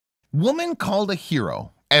Woman called a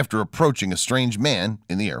hero after approaching a strange man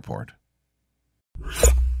in the airport.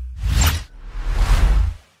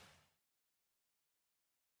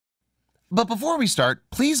 But before we start,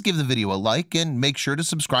 please give the video a like and make sure to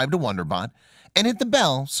subscribe to Wonderbot and hit the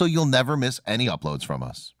bell so you'll never miss any uploads from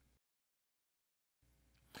us.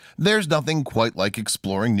 There's nothing quite like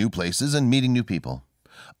exploring new places and meeting new people.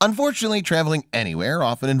 Unfortunately, traveling anywhere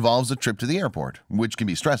often involves a trip to the airport, which can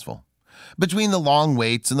be stressful. Between the long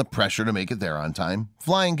waits and the pressure to make it there on time,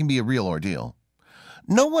 flying can be a real ordeal.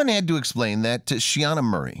 No one had to explain that to Shaina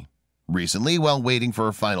Murry. Recently, while waiting for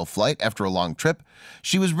her final flight after a long trip,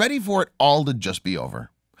 she was ready for it all to just be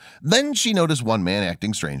over. Then she noticed one man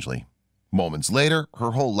acting strangely. Moments later,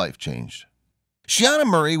 her whole life changed. Shaina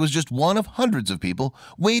Murry was just one of hundreds of people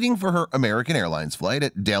waiting for her American Airlines flight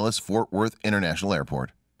at Dallas-Fort Worth International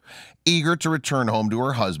Airport. Eager to return home to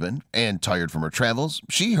her husband and tired from her travels,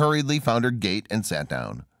 she hurriedly found her gate and sat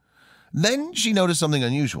down. Then she noticed something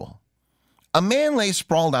unusual. A man lay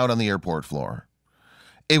sprawled out on the airport floor.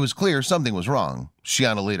 It was clear something was wrong,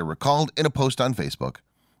 Shaina later recalled in a post on Facebook.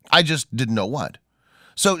 I just didn't know what.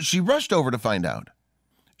 So she rushed over to find out.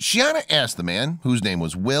 Shaina asked the man, whose name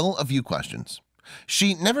was Will, a few questions.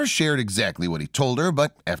 She never shared exactly what he told her,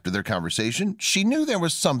 but after their conversation, she knew there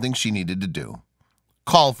was something she needed to do.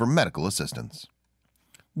 Call for medical assistance.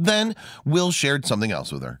 Then Will shared something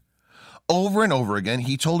else with her. Over and over again,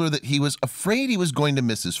 he told her that he was afraid he was going to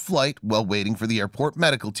miss his flight while waiting for the airport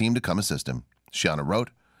medical team to come assist him. Shaina wrote.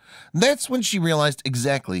 That's when she realized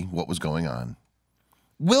exactly what was going on.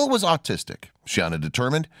 Will was autistic, Shaina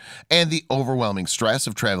determined, and the overwhelming stress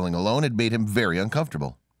of traveling alone had made him very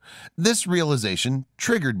uncomfortable. This realization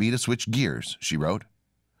triggered me to switch gears, she wrote.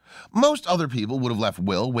 Most other people would have left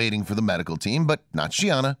Will waiting for the medical team, but not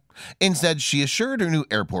Shaina. Instead, she assured her new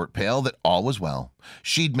airport pal that all was well.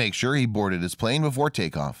 She'd make sure he boarded his plane before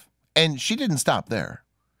takeoff. And she didn't stop there.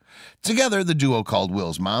 Together, the duo called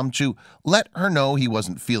Will's mom to let her know he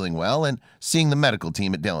wasn't feeling well and seeing the medical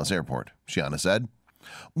team at Dallas Airport, Shaina said.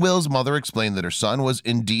 Will's mother explained that her son was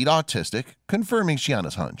indeed autistic, confirming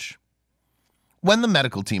Shaina's hunch. When the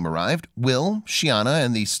medical team arrived, Will, Shaina,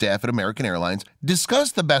 and the staff at American Airlines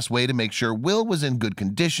discussed the best way to make sure Will was in good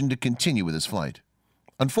condition to continue with his flight.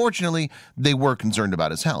 Unfortunately, they were concerned about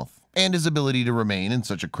his health and his ability to remain in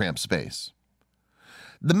such a cramped space.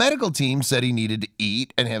 The medical team said he needed to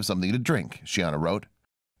eat and have something to drink, Shaina wrote,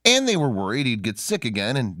 and they were worried he'd get sick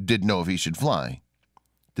again and didn't know if he should fly.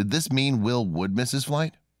 Did this mean Will would miss his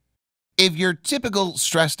flight? If your typical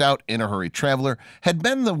stressed-out, in-a-hurry traveler had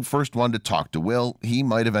been the first one to talk to Will, he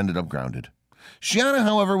might have ended up grounded. Shaina,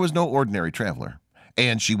 however, was no ordinary traveler,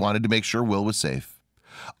 and she wanted to make sure Will was safe.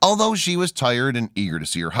 Although she was tired and eager to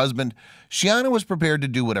see her husband, Shaina was prepared to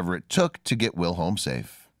do whatever it took to get Will home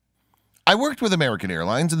safe. I worked with American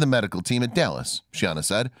Airlines and the medical team at Dallas, Shaina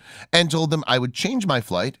said, and told them I would change my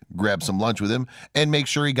flight, grab some lunch with him, and make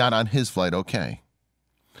sure he got on his flight okay.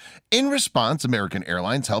 In response, American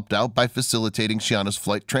Airlines helped out by facilitating Shaina's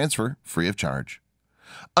flight transfer free of charge.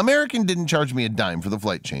 American didn't charge me a dime for the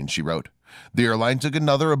flight change, she wrote. The airline took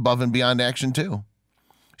another above and beyond action too.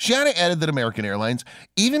 Shaina added that American Airlines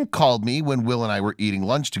even called me when Will and I were eating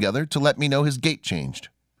lunch together to let me know his gate changed.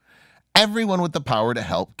 Everyone with the power to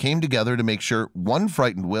help came together to make sure one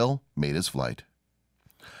frightened Will made his flight.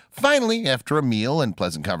 Finally, after a meal and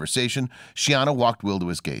pleasant conversation, Shaina walked Will to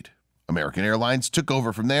his gate. American Airlines took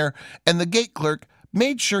over from there, and the gate clerk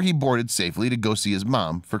made sure he boarded safely to go see his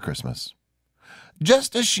mom for Christmas.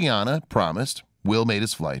 Just as Shaina promised, Will made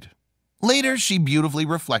his flight. Later, she beautifully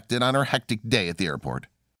reflected on her hectic day at the airport.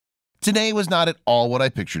 Today was not at all what I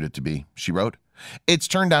pictured it to be, she wrote. It's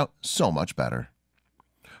turned out so much better.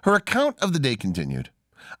 Her account of the day continued.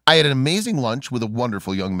 I had an amazing lunch with a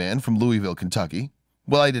wonderful young man from Louisville, Kentucky.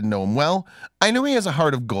 While I didn't know him well, I knew he has a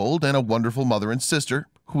heart of gold and a wonderful mother and sister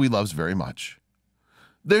who he loves very much.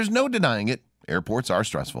 There's no denying it, airports are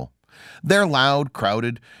stressful. They're loud,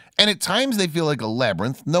 crowded, and at times they feel like a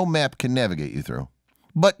labyrinth no map can navigate you through.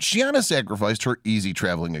 But Shaina sacrificed her easy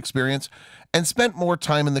traveling experience and spent more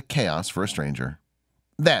time in the chaos for a stranger.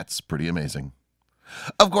 That's pretty amazing.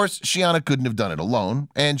 Of course, Shaina couldn't have done it alone,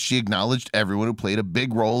 and she acknowledged everyone who played a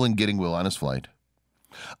big role in getting Will on his flight.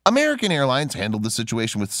 American Airlines handled the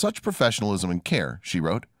situation with such professionalism and care, she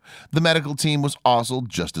wrote. The medical team was also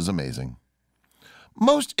just as amazing.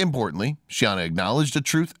 Most importantly, Shaina acknowledged a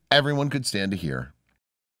truth everyone could stand to hear.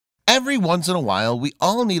 Every once in a while, we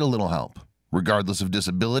all need a little help, regardless of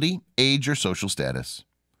disability, age, or social status.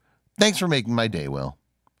 Thanks for making my day, Will.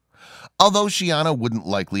 Although Shaina wouldn't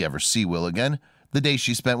likely ever see Will again, the day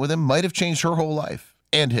she spent with him might have changed her whole life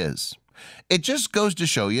and his. It just goes to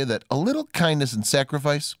show you that a little kindness and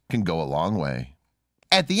sacrifice can go a long way.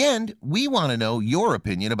 At the end, we want to know your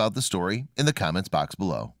opinion about the story in the comments box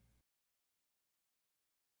below.